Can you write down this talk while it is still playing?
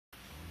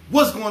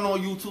What's going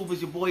on YouTube?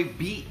 It's your boy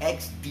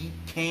BXD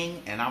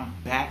King and I'm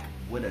back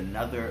with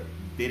another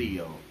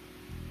video.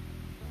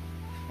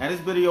 Now this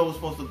video was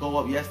supposed to go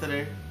up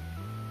yesterday,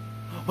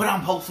 but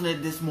I'm posting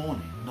it this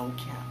morning, no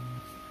cap.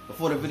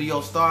 Before the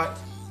video starts,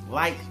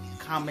 like,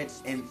 comment,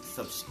 and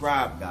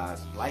subscribe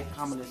guys. Like,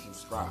 comment, and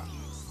subscribe.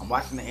 I'm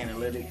watching the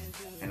analytics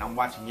and I'm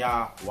watching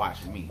y'all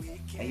watch me.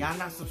 And y'all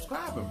not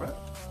subscribing, bro.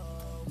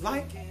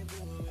 Like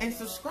and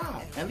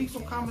subscribe and leave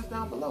some comments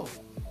down below.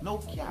 No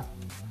cap.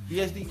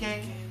 BXD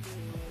King.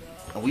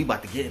 And we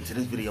about to get into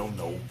this video,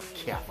 no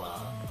cap.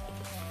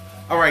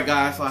 Alright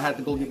guys, so I had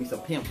to go get me some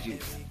pimp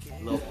juice.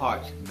 A little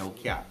parch, no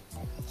cap.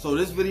 So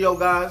this video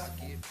guys,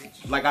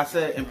 like I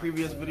said in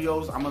previous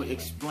videos, I'm going to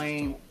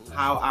explain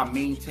how I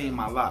maintain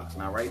my locks.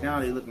 Now right now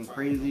they looking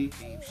crazy.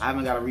 I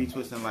haven't got a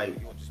retwist in like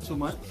 2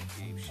 months.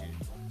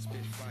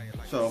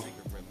 So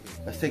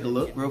let's take a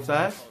look real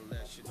fast.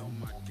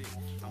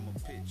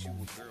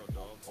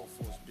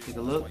 Take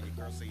a look.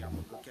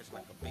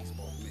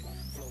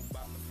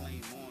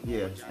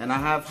 Yeah, and I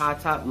have high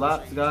top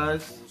locks,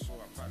 guys.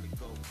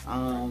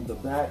 The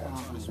back.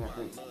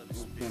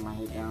 Pin my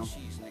head down.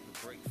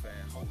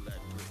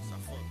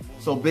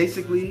 So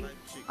basically,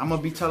 I'm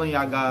gonna be telling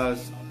y'all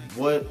guys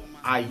what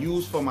I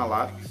use for my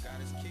locks,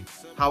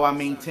 how I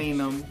maintain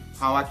them,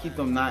 how I keep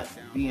them not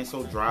being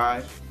so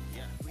dry.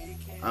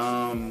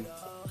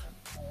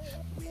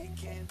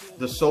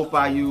 The soap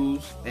I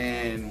use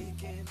and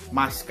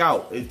my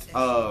scalp. It's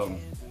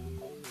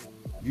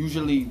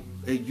usually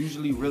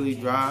really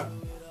dry,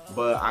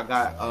 but I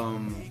got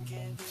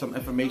some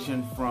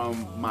information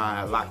from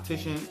my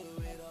loctician.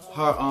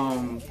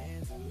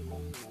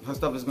 Her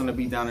stuff is gonna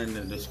be down in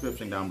the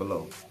description down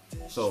below,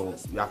 so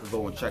y'all can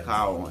go and check her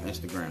out on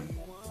Instagram.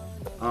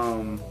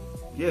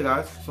 Yeah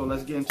guys, so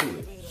let's get into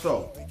it.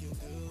 So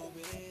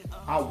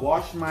I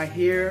wash my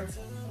hair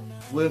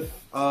with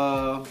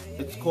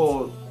it's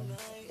called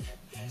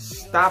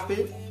Stop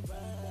It.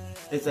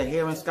 It's a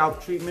hair and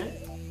scalp treatment,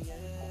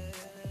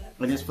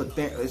 and it's for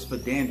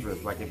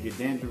dandruff. Like if your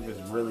dandruff is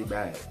really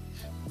bad,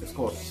 it's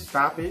called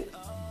Stop It.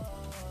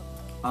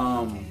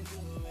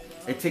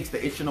 It takes the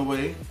itching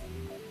away.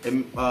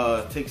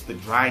 It takes the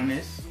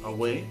dryness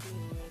away,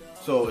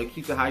 so it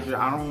keeps it hydrated.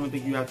 I don't even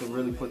think you have to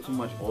really put too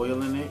much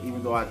oil in it,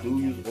 even though I do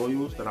use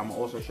oils that I'm gonna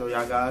also show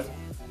y'all guys.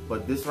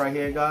 But this right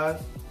here,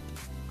 guys,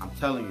 I'm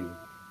telling you,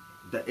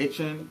 the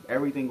itching,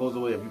 everything goes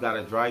away. If you got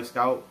a dry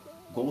scalp,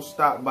 go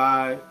stop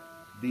by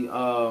the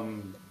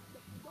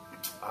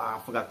I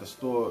forgot the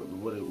store.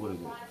 What is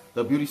it?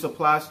 The beauty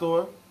supply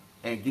store,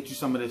 and get you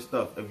some of this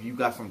stuff. If you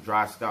got some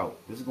dry scalp,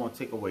 this is gonna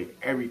take away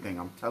everything.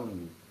 I'm telling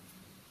you.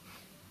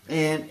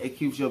 And it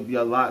keeps your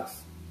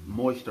locks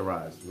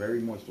moisturized,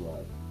 very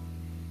moisturized.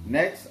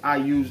 Next, I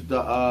use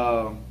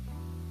the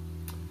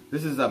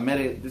this is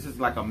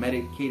like a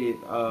medicated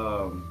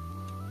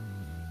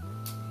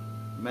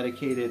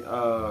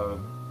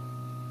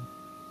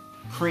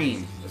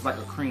cream. It's like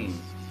a cream.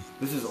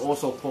 This is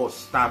also called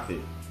Stop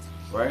It,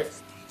 right?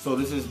 So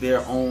this is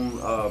their own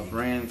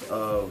brand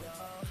of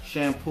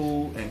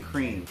shampoo and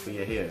cream for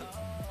your hair.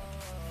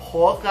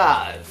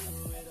 Hawkeyes.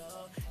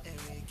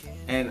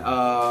 And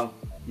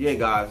yeah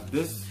guys,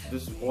 this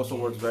also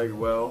works very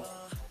well.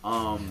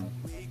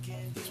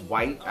 It's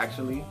white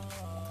actually.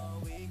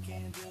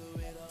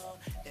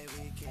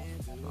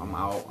 I'm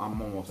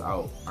almost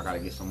out. I gotta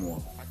get some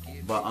more.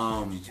 But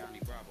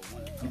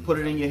you put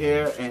it in your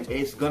hair and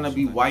it's gonna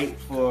be white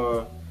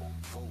for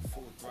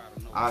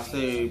I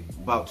say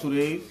about 2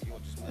 days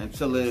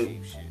until it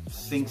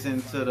sinks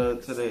into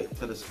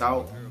the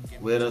scalp,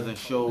 where it doesn't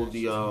show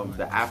the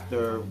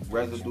after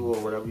residue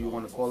or whatever you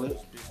want to call it.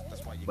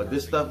 But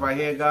this stuff right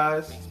here,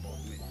 guys,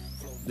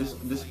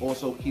 this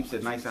also keeps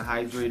it nice and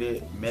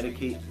hydrated.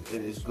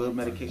 It is good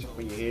medication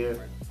for your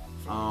hair,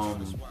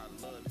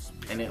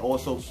 and it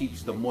also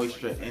keeps the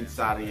moisture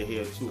inside of your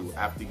hair too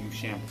after you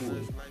shampoo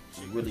it.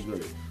 It's really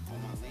good.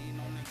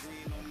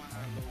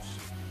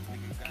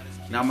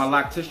 Now my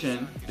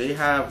loctician, they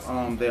have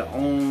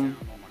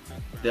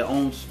their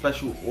own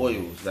special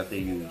oils that they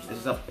use. This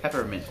is a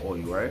peppermint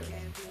oil, right?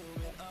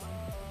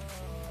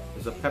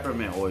 It's a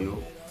peppermint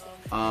oil.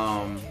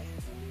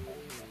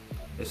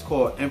 It's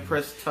called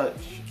Empress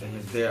Touch, and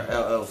it's their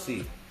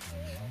LLC.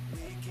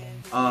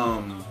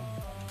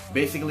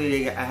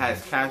 Basically, it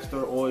has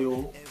castor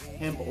oil,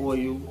 hemp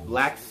oil,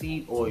 black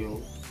seed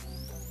oil,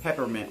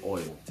 peppermint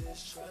oil,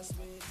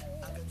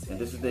 and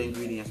this is the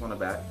ingredients on the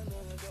back.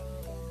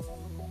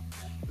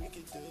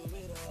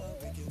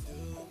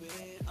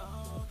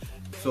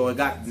 So it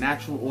got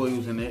natural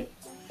oils in it,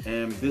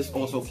 and this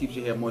also keeps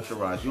your hair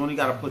moisturized. You only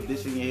gotta put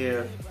this in your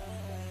hair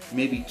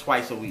maybe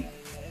twice a week,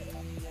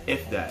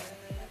 if that.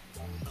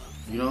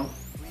 You know,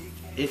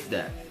 if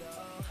that.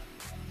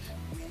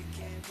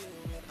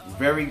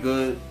 Very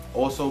good.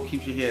 Also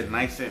keeps your hair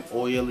nice and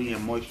oily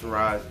and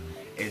moisturized.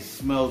 It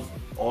smells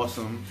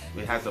awesome.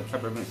 It has a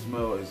peppermint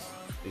smell.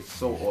 It's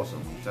so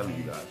awesome. I'm telling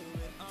you guys.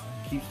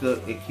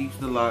 It keeps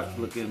the locks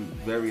looking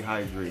very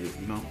hydrated.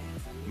 You know,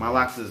 my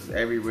locks is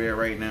everywhere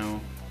right now.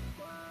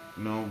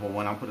 You know, but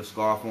when I put a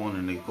scarf on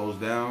and it goes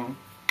down,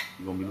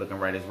 You're gonna be looking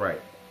right as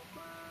right.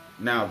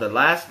 Now, the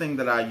last thing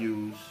that I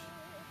use,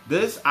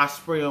 this I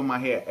spray on my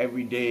hair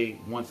every day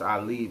once I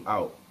leave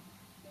out.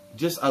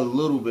 Just a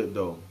little bit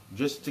though,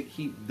 just to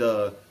keep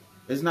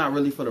it's not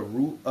really for the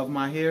root of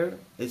my hair.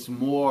 It's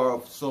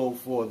more so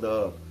for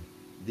the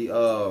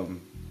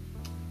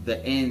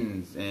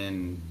ends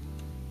and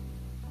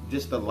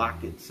just the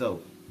lock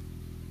itself.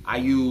 I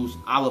use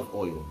olive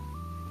oil.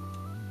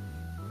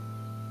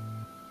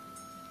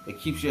 It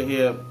keeps your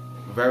hair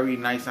very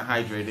nice and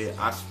hydrated.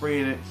 I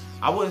spray it.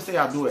 I wouldn't say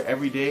I do it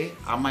every day.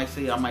 I might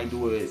say I might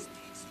do it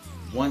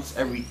once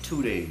every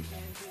 2 days,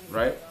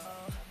 right?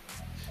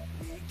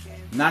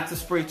 Not to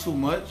spray too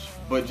much,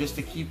 but just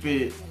to keep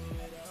it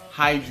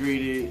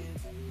hydrated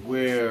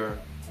where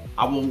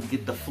I won't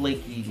get the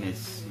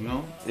flakiness, you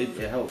know? It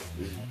helps.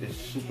 It's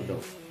super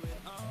dope.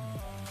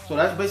 So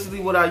that's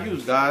basically what I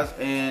use, guys.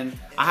 And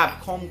I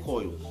have comb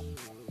coils.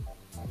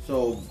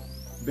 So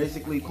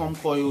basically comb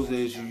coils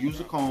is you use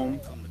a comb,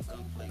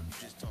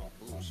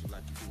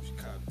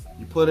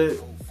 you put it,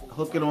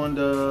 hook it on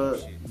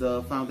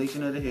the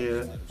foundation of the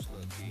hair,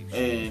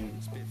 and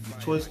you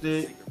twist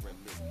it,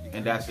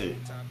 and that's it.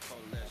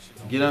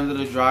 Get under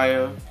the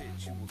dryer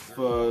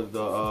for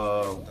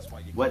the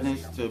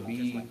wetness to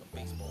be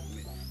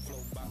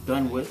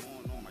done with,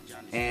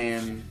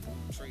 and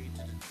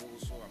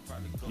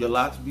your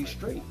locks be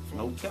straight,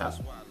 no cap.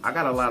 I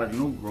got a lot of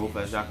new growth,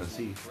 as y'all can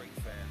see.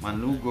 My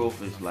new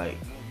growth is like,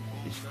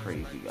 it's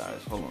crazy,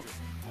 guys. Hold on.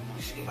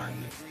 You see right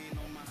here.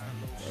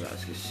 You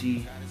guys can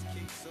see.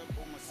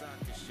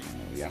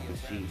 Y'all can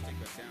see.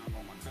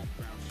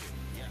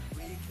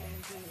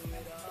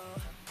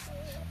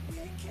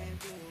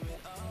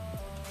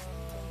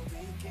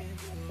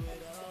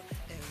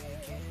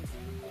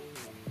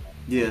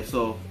 Yeah,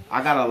 so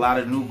I got a lot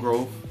of new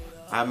growth.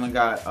 I haven't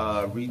got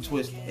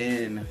retwist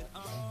in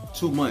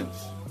 2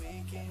 months.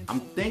 I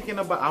was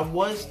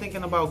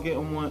thinking about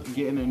getting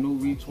a new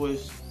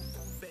retwist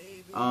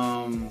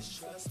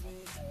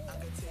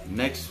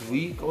next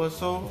week or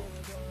so,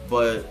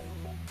 but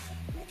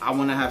I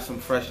want to have some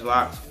fresh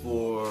locks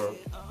for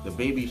the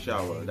baby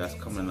shower that's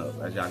coming up,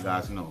 as y'all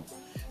guys know.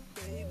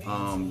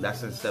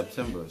 That's in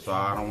September, so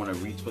I don't want to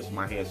retwist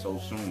my hair so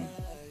soon.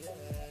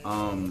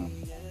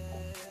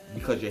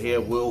 Because your hair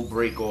will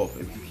break off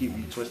if you keep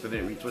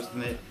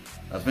retwisting it.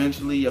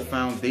 Eventually your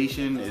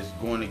foundation is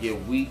going to get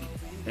weak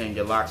and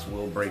your locks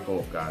will break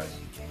off, guys.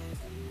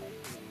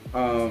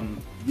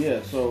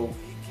 Yeah, so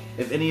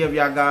if any of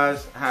y'all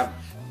guys have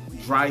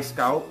dry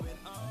scalp,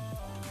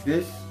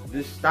 this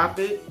stop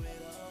it,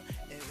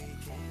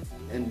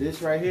 and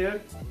this right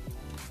here,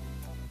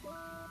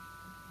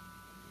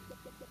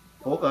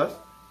 focus.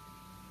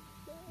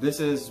 This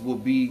will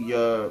be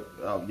your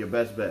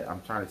best bet.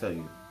 I'm trying to tell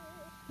you.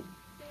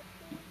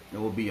 It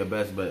will be your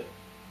best bet.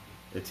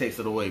 It takes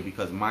it away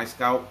because my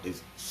scalp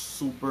is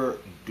super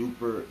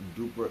duper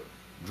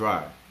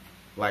dry.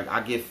 Like,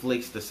 I get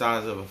flakes the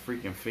size of a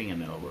freaking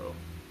fingernail, bro.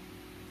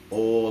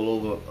 All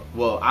over.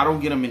 Well, I don't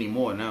get them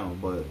anymore now,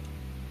 but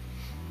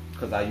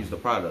because I use the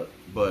product.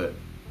 But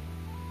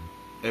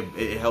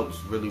it helps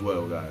really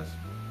well, guys.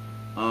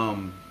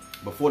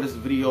 Before this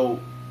video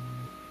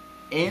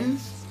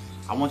ends,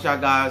 I want y'all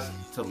guys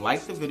to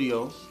like the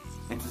video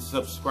and to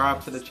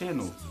subscribe to the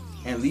channel.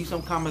 And leave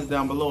some comments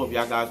down below if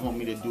y'all guys want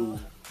me to do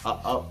an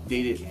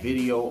updated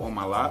video on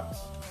my locks.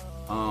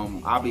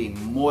 I'll be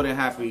more than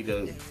happy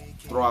to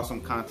throw out some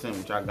content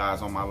with y'all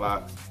guys on my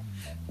locks.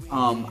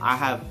 I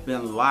have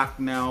been locked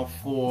now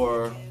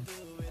for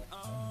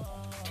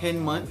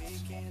 10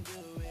 months.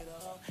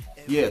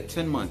 Yeah,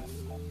 10 months.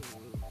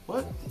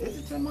 What? Is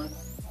it 10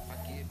 months?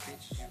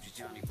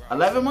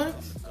 11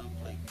 months?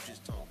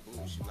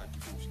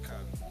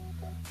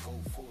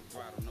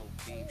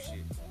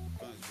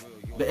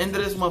 The end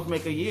of this month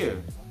make a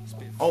year.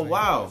 Oh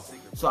wow.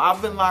 So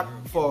I've been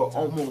locked for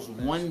almost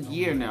 1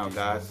 year now,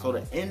 guys. So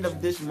the end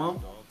of this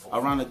month,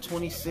 around the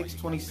 26th,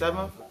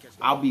 27th,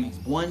 I'll be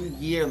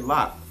 1 year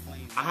locked.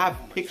 I have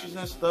pictures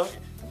and stuff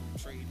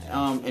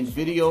and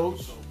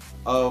videos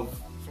of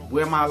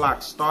where my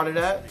lock started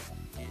at.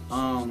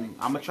 I'm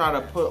gonna try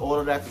to put all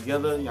of that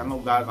together. Y'all know,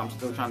 guys, I'm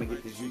still trying to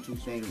get this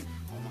YouTube thing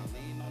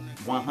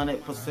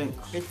 100%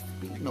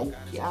 crispy, no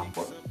cap.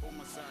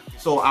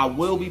 So I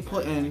will be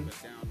putting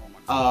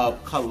a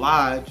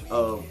collage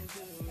of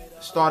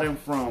starting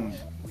from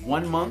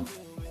 1 month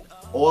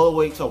all the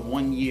way to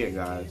 1 year,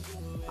 guys.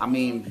 I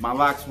mean, my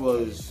locks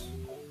was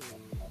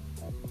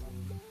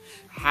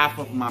half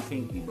of my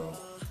pinky, bro.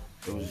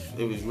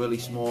 It was really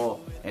small,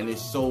 and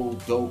it's so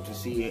dope to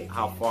see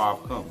how far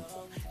I've come.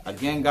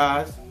 Again,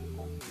 guys,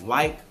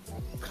 like,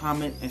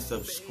 comment, and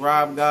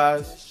subscribe,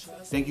 guys.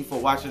 Thank you for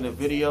watching the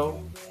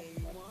video.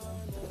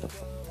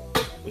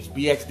 It's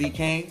BXD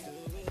King,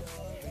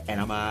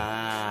 and I'm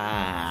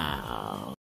out.